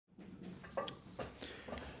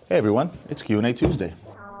Hey everyone, it's Q&A Tuesday.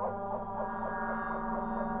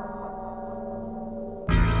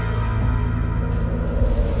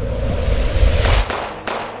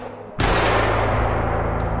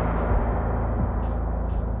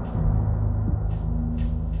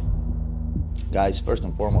 Guys, first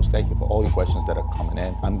and foremost, thank you for all your questions that are coming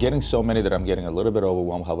in. I'm getting so many that I'm getting a little bit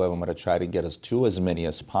overwhelmed. However, I'm going to try to get as many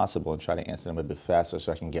as possible and try to answer them a bit faster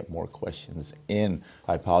so I can get more questions in.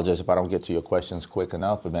 I apologize if I don't get to your questions quick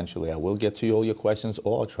enough. Eventually, I will get to all your questions,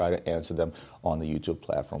 or I'll try to answer them on the YouTube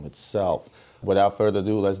platform itself. Without further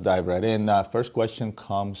ado, let's dive right in. First question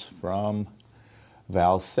comes from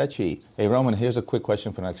Valsechi. Hey Roman, here's a quick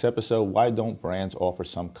question for the next episode. Why don't brands offer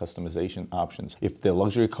some customization options? If the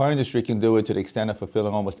luxury car industry can do it to the extent of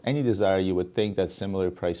fulfilling almost any desire, you would think that similar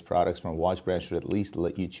priced products from watch brands should at least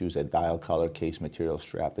let you choose a dial, color, case, material,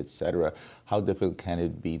 strap, etc. How difficult can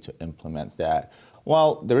it be to implement that?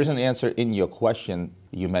 Well, there is an answer in your question.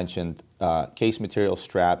 You mentioned case, material,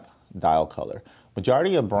 strap, dial, color.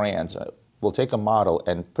 Majority of brands we'll take a model,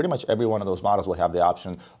 and pretty much every one of those models will have the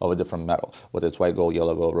option of a different metal, whether it's white gold,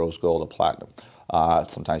 yellow gold, rose gold, or platinum,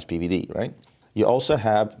 sometimes PVD, right? You also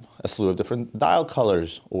have a slew of different dial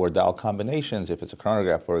colors or dial combinations, if it's a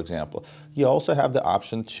chronograph, for example. You also have the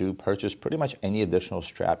option to purchase pretty much any additional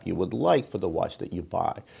strap you would like for the watch that you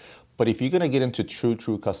buy. But if you're going to get into true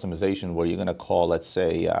customization, where you're going to call, let's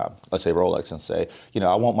say Rolex, and say, you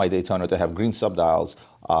know, I want my Daytona to have green subdials,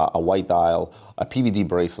 a white dial, a PVD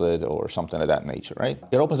bracelet, or something of that nature, right?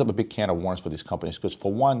 It opens up a big can of worms for these companies because,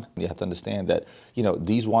 for one, you have to understand that, you know,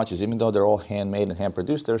 these watches, even though they're all handmade and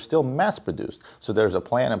hand-produced, they're still mass-produced. So there's a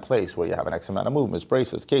plan in place where you have an X amount of movements,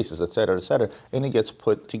 bracelets, cases, et cetera, and it gets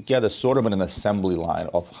put together sort of in an assembly line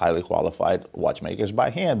of highly qualified watchmakers by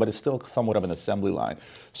hand, but it's still somewhat of an assembly line.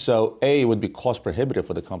 So A, it would be cost prohibitive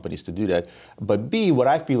for the companies to do that, but B, what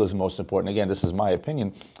I feel is most important, again, this is my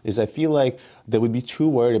opinion, is I feel like they would be too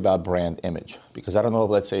worried about brand image. Because I don't know if,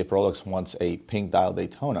 let's say, if Rolex wants a pink dial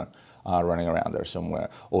Daytona running around there somewhere,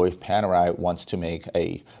 or if Panerai wants to make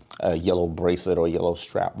a yellow bracelet or yellow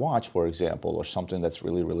strap watch, for example, or something that's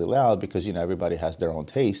really loud, because, you know, everybody has their own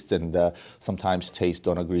taste, and sometimes tastes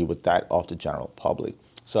don't agree with that of the general public.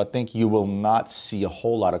 So I think you will not see a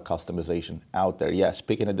whole lot of customization out there. Yes,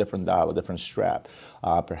 picking a different dial, a different strap,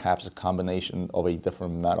 perhaps a combination of a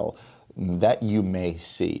different metal, that you may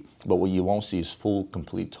see. But what you won't see is full,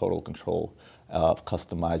 complete, total control of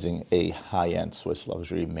customizing a high-end Swiss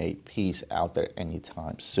luxury made piece out there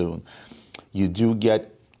anytime soon. You do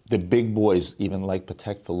get the big boys, even like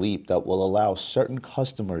Patek Philippe, that will allow certain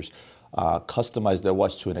customers customize their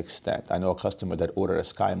watch to an extent. I know a customer that ordered a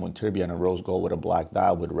Sky Moon tourbillon in rose gold with a black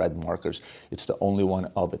dial with red markers. It's the only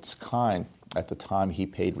one of its kind. At the time, he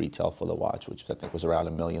paid retail for the watch, which I think was around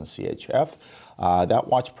 $1 million CHF. That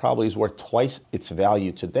watch probably is worth twice its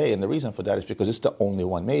value today, and the reason for that is because it's the only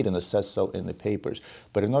one made, and it says so in the papers.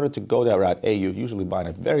 But in order to go that route, A, you're usually buying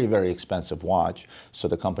a very expensive watch, so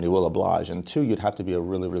the company will oblige, and two, you'd have to be a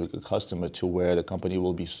really good customer to where the company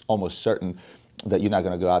will be almost certain that you're not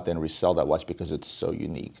going to go out there and resell that watch because it's so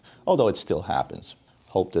unique, although it still happens.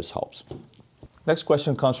 Hope this helps. Next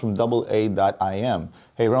question comes from AA.im.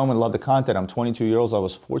 Hey Roman, love the content. I'm 22 years old. I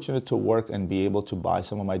was fortunate to work and be able to buy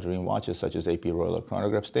some of my dream watches, such as AP Royal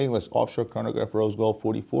Chronograph Stainless, Offshore Chronograph Rose Gold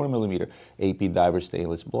 44mm, AP Diver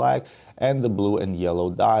Stainless Black, and the blue and yellow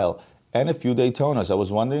dial, and a few Daytonas. I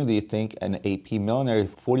was wondering, do you think an AP Millenary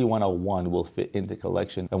 4101 will fit in the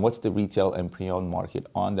collection? And what's the retail and pre-owned market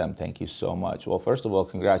on them? Thank you so much. Well, first of all,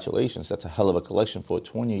 congratulations. That's a hell of a collection for a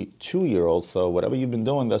 22-year-old. So whatever you've been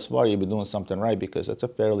doing thus far, you've been doing something right, because that's a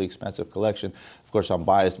fairly expensive collection. Of course, I'm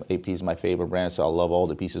biased. AP is my favorite brand, so I love all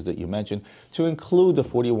the pieces that you mentioned, to include the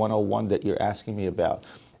 4101 that you're asking me about.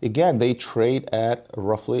 Again, they trade at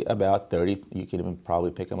roughly about 30. You can even probably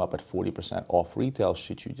pick them up at 40% off retail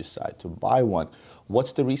should you decide to buy one.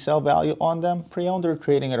 What's the resale value on them? Pre-owned, they're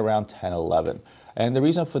trading at around 10, 11. And the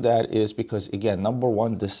reason for that is because, again, number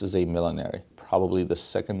one, this is a Millenary, probably the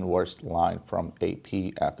second worst line from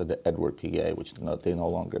AP after the Edward PA, which they no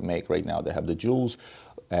longer make. Right now they have the Jewels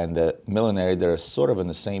and the Millenary. They're sort of in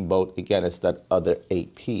the same boat. Again, it's that other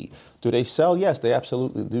AP. Do they sell? Yes, they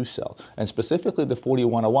absolutely do sell. And specifically, the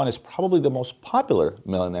 4101 is probably the most popular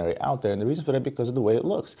Millenary out there. And the reason for that is because of the way it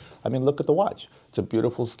looks. I mean, look at the watch. It's a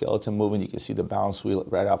beautiful skeleton movement. You can see the balance wheel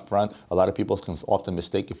right out front. A lot of people can often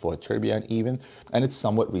mistake it for a tourbillon even. And it's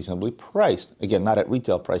somewhat reasonably priced. Again, not at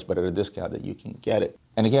retail price, but at a discount that you can get it.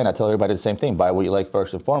 And again, I tell everybody the same thing. Buy what you like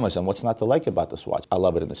first and foremost. And what's not to like about this watch? I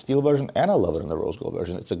love it in the steel version, and I love it in the rose gold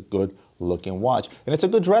version. It's a good looking watch. And it's a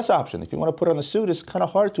good dress option. If you want to put on a suit, it's kind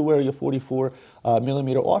of hard to wear your 44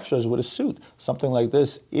 millimeter offshores with a suit. Something like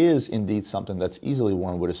this is indeed something that's easily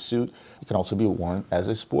worn with a suit. It can also be worn as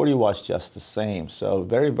a sporty watch just the same. So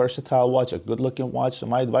very versatile watch, a good looking watch. So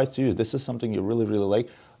my advice to you is this is something you really, really like,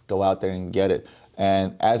 go out there and get it.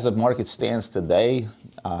 And as the market stands today,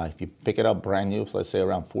 if you pick it up brand new, for let's say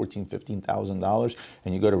around $14,000, $15,000,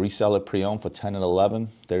 and you go to resell it pre-owned for $10 and $11,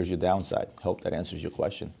 there's your downside. Hope that answers your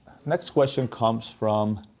question. Next question comes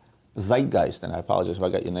from Zeitgeist, and I apologize if I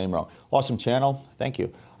got your name wrong. Awesome channel, thank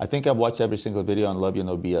you. I think I've watched every single video on Love Your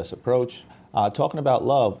No BS approach. Talking about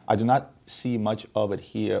love, I do not see much of it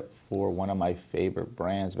here for one of my favorite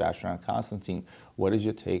brands, Vacheron Constantin. What is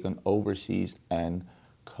your take on Overseas and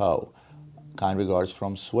Co.? Kind regards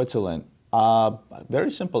from Switzerland.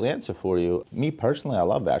 Very simple answer for you. Me personally, I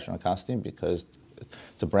love Vacheron Constantin because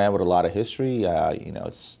it's a brand with a lot of history. You know,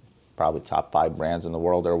 it's probably top 5 brands in the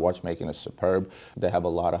world. Their watchmaking is superb. They have a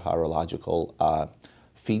lot of horological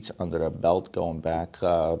feats under their belt going back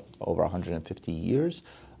over 150 years.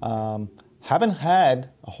 Haven't had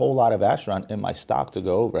a whole lot of Vacheron in my stock to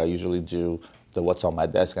go over. I usually do the what's on my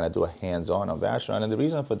desk, and I do a hands-on on Vacheron. And the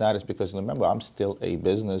reason for that is because, remember, I'm still a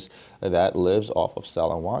business that lives off of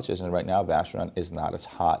selling watches, and right now Vacheron is not as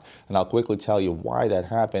hot. And I'll quickly tell you why that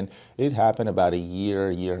happened. It happened about a year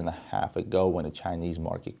and a half ago when the Chinese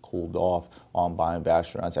market cooled off on buying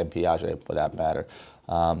Vacherons and Piaget for that matter.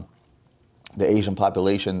 The Asian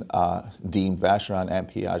population deemed Vacheron and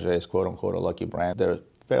Piaget as quote-unquote a lucky brand. They're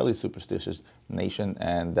fairly superstitious nation,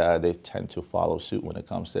 and they tend to follow suit when it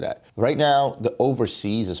comes to that. Right now, the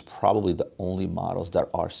Overseas is probably the only models that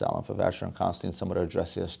are selling for Vacheron Constantin. Some of their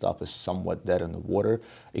dressier stuff is somewhat dead in the water.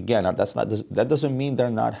 Again, that doesn't mean they're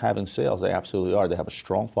not having sales. They absolutely are. They have a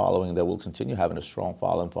strong following. They will continue having a strong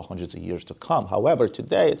following for hundreds of years to come. However,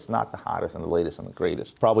 today, it's not the hottest and the latest and the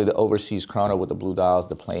greatest. Probably the Overseas Chrono with the blue dials,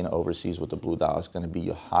 the plain Overseas with the blue dial is going to be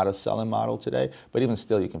your hottest selling model today, but even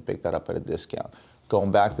still, you can pick that up at a discount. Going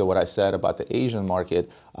back to what I said about the Asian market,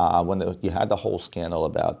 when you had the whole scandal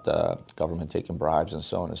about government taking bribes and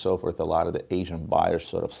so on and so forth, a lot of the Asian buyers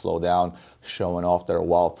sort of slow down, showing off their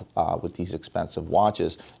wealth with these expensive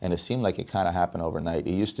watches. And it seemed like it kind of happened overnight.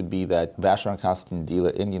 It used to be that Vacheron Constantin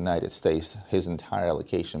dealer in the United States, his entire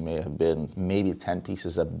allocation may have been maybe 10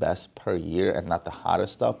 pieces at best per year, and not the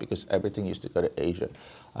hottest stuff, because everything used to go to Asia.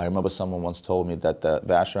 I remember someone once told me that the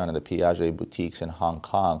Vacheron and the Piaget boutiques in Hong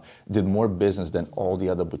Kong did more business than all the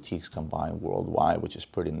other boutiques combined worldwide, which is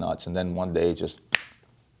pretty nuts. And then one day it just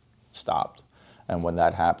stopped. And when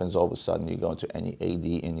that happens, all of a sudden you go into any AD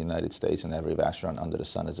in the United States and every Vacheron under the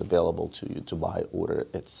sun is available to you to buy, order,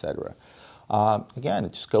 etc. Again,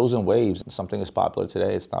 it just goes in waves. Something is popular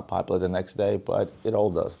today, it's not popular the next day, but it all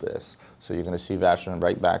does this. So you're going to see Vacheron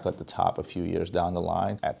right back at the top a few years down the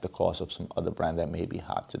line at the cost of some other brand that may be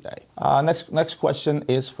hot today. Next question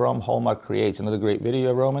is from Hallmark Creates. Another great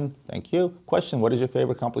video, Roman. Thank you. Question, what is your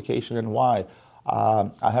favorite complication and why?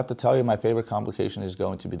 I have to tell you, my favorite complication is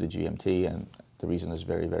going to be the GMT, and the reason is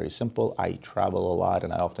very, very simple. I travel a lot,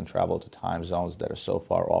 and I often travel to time zones that are so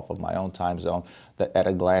far off of my own time zone that at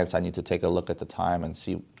a glance I need to take a look at the time and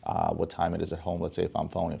see what time it is at home, let's say if I'm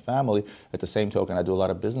phoning family. At the same token, I do a lot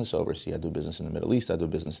of business overseas. I do business in the Middle East, I do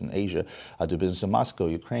business in Asia, I do business in Moscow,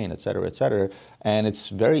 Ukraine, etc., etc. And it's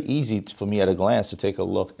very easy for me at a glance to take a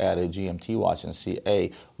look at a GMT watch and see,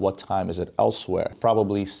 A, what time is it elsewhere?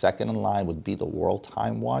 Probably second in line would be the world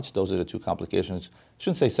time watch. Those are the two complications. I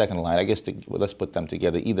shouldn't say second in line, I guess let's put them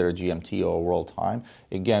together, either a GMT or a world time.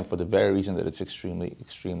 Again, for the very reason that it's extremely,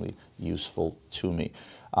 extremely useful to me.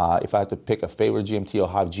 If I had to pick a favorite GMT or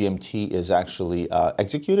how GMT is actually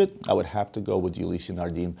executed, I would have to go with Ulysse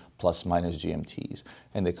Nardin plus minus GMTs.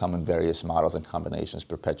 And they come in various models and combinations,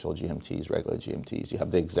 perpetual GMTs, regular GMTs. You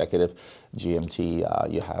have the executive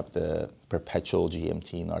GMT, you have the perpetual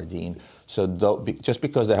GMT Nardin. So just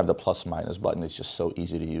because they have the plus minus button, it's just so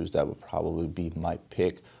easy to use, that would probably be my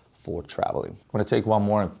pick for traveling. I'm going to take one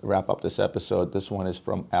more and wrap up this episode. This one is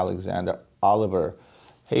from Alexander Oliver.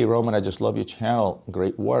 Hey Roman, I just love your channel.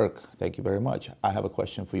 Great work. Thank you very much. I have a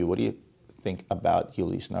question for you. What do you think about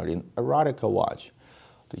Ulysse Nardin Erotica watch?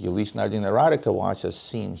 The Ulysse Nardin Erotica watch, as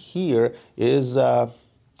seen here, is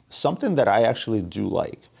something that I actually do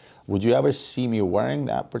like. Would you ever see me wearing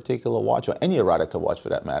that particular watch, or any Erotica watch for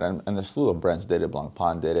that matter? And a slew of brands did it.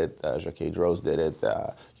 Blancpain did it, Jaquet-Droz did it,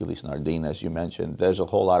 Ulysse Nardin, as you mentioned. There's a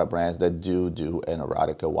whole lot of brands that do an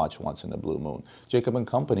Erotica watch once in a blue moon. Jacob &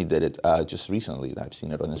 Company did it just recently. I've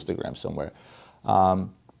seen it on Instagram somewhere.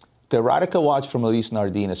 The Erotica watch from Ulysse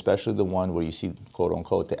Nardin, especially the one where you see, quote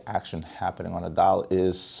unquote, the action happening on a dial,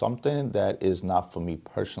 is something that is not for me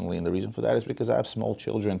personally. And the reason for that is because I have small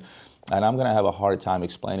children And I'm gonna have a hard time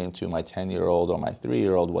explaining to my 10-year-old or my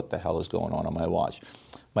 3-year-old what the hell is going on my watch.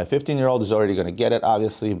 My 15-year-old is already gonna get it,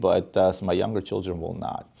 obviously, but my younger children will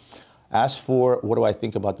not. As for what do I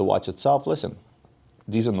think about the watch itself, listen,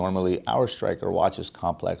 these are normally hour striker watches,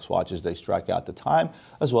 complex watches. They strike out the time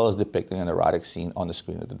as well as depicting an erotic scene on the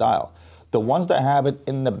screen of the dial. The ones that have it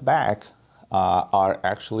in the back are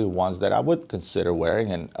actually ones that I would consider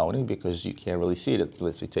wearing and owning because you can't really see it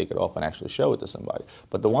unless you take it off and actually show it to somebody.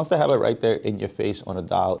 But the ones that have it right there in your face on a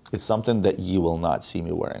dial, it's something that you will not see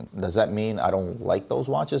me wearing. Does that mean I don't like those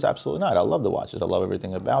watches? Absolutely not. I love the watches. I love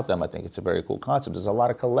everything about them. I think it's a very cool concept. There's a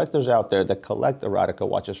lot of collectors out there that collect Erotica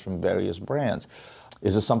watches from various brands.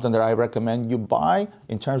 Is this something that I recommend you buy?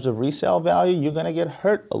 In terms of resale value, you're gonna get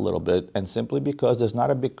hurt a little bit, and simply because there's not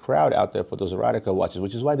a big crowd out there for those Erotica watches,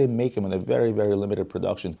 which is why they make them in a very, very limited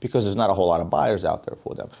production, because there's not a whole lot of buyers out there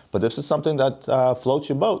for them. But this is something that floats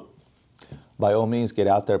your boat. By all means, get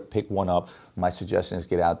out there, pick one up. My suggestion is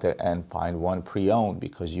get out there and find one pre-owned,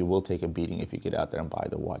 because you will take a beating if you get out there and buy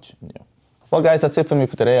the watch new. Well, guys, that's it for me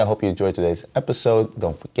for today. I hope you enjoyed today's episode.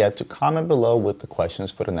 Don't forget to comment below with the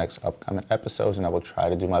questions for the next upcoming episodes, and I will try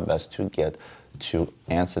to do my best to get to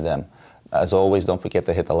answer them. As always, don't forget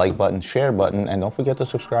to hit the like button, share button, and don't forget to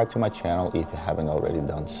subscribe to my channel if you haven't already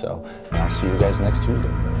done so. And I'll see you guys next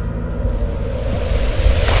Tuesday.